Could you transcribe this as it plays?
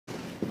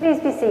Please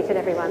be seated,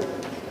 everyone.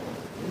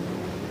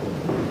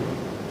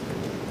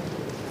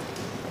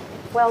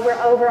 Well,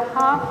 we're over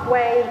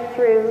halfway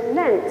through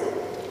Lent.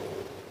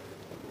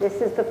 This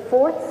is the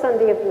fourth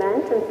Sunday of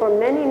Lent, and for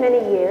many, many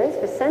years,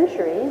 for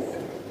centuries,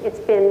 it's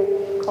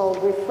been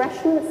called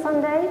Refreshment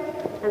Sunday,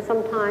 and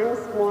sometimes,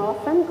 more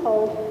often,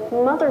 called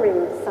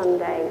Mothering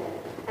Sunday.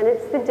 And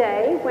it's the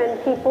day when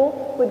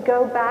people would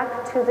go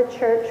back to the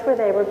church where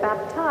they were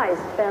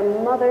baptized, their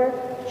mother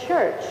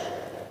church,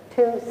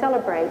 to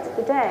celebrate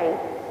the day.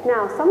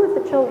 Now, some of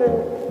the children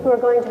who are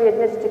going to be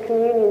admitted to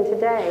communion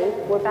today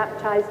were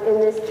baptized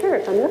in this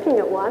church. I'm looking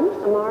at one.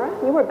 Amara,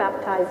 you were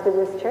baptized in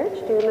this church.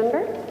 Do you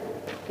remember?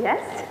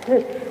 Yes.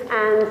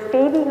 And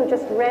Phoebe, who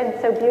just read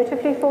so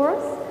beautifully for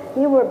us,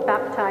 you were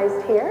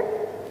baptized here.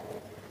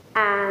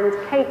 And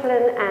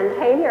Caitlin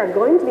and Haley are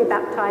going to be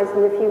baptized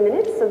in a few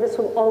minutes, so this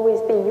will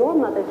always be your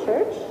mother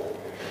church.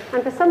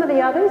 And for some of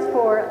the others,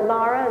 for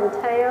Lara and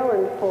Teo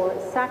and for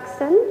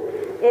Saxon,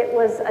 it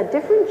was a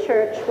different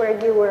church where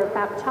you were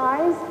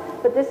baptized,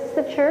 but this is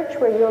the church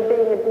where you're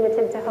being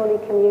admitted to Holy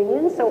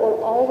Communion, so it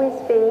will always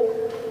be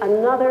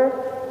another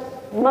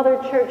mother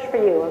church for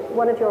you,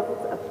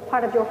 a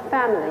part of your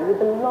family. You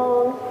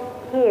belong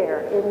here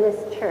in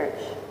this church.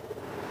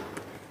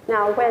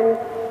 Now, when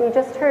we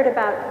just heard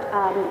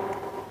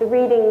about the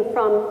reading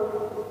from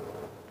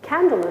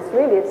Candlemas,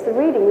 really, it's the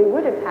reading we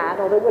would have had,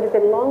 although it would have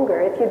been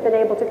longer if you'd been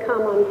able to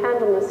come on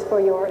Candlemas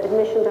for your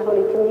admission to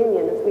Holy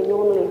Communion, as we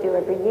normally do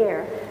every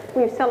year.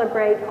 We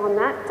celebrate on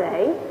that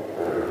day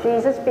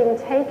Jesus being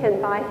taken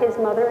by his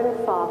mother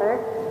and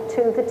father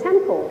to the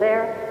temple,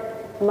 their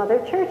mother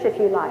church, if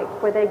you like,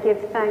 where they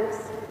give thanks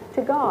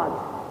to God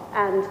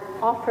and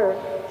offer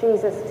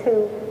Jesus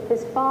to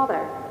his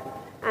father.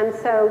 And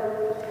so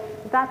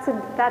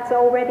that's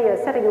already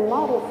setting a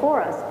model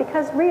for us,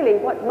 because really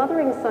what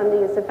Mothering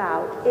Sunday is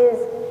about is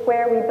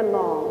where we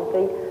belong,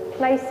 the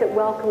place that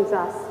welcomes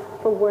us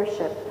for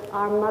worship,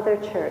 our mother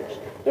church.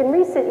 In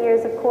recent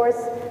years, of course,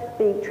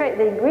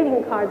 the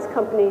greeting cards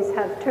companies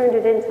have turned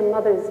it into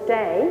Mother's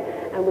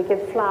Day, and we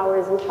give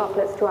flowers and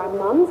chocolates to our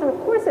mums, and of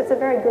course it's a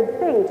very good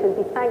thing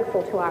to be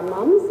thankful to our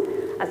mums.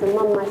 As a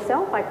mum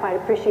myself, I quite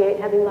appreciate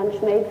having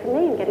lunch made for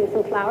me and getting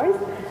some flowers.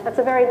 That's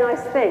a very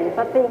nice thing.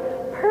 But the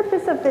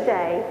purpose of the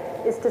day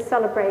is to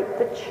celebrate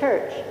the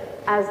church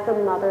as the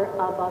mother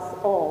of us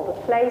all,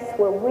 the place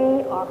where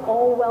we are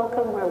all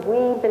welcome, where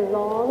we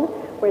belong,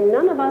 where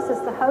none of us is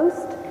the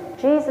host,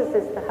 Jesus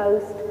is the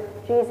host,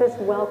 Jesus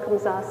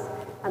welcomes us,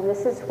 and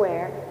this is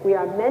where we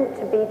are meant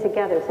to be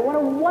together. So what a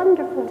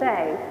wonderful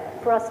day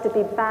for us to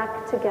be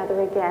back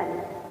together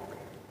again.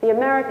 The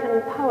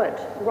American poet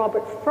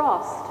Robert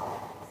Frost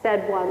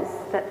said once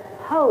that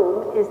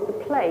home is the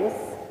place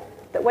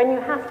that when you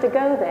have to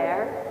go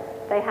there,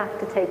 they have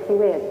to take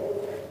you in.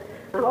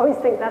 I always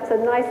think that's a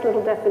nice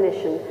little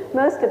definition.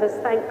 Most of us,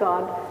 thank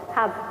God,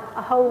 have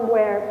a home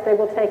where they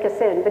will take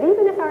us in. But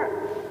even if our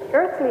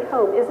earthly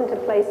home isn't a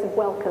place of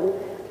welcome,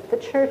 the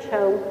church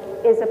home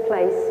is a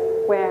place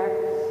where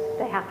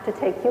they have to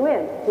take you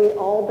in. We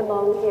all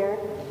belong here.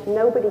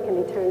 Nobody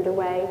can be turned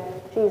away.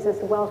 Jesus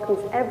welcomes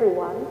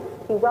everyone.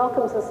 He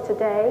welcomes us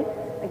today.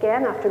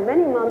 Again, after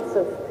many months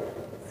of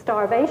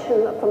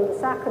starvation from the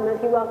sacrament,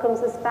 he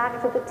welcomes us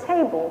back to the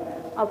table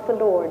of the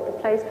Lord, the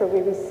place where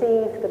we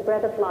receive the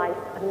bread of life,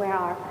 and where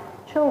our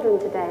children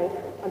today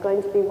are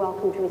going to be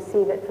welcome to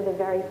receive it for the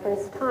very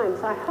first time.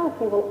 So I hope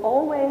you will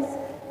always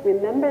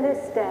remember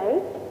this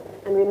day,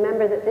 and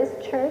remember that this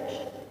church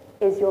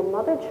is your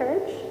mother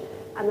church,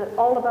 and that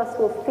all of us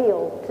will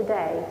feel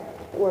today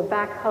that we're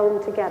back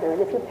home together.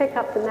 And if you pick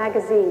up the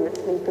magazine that's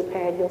been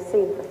prepared, you'll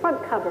see that the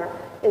front cover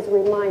is a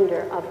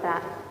reminder of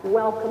that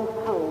welcome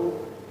home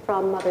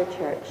from Mother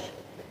Church.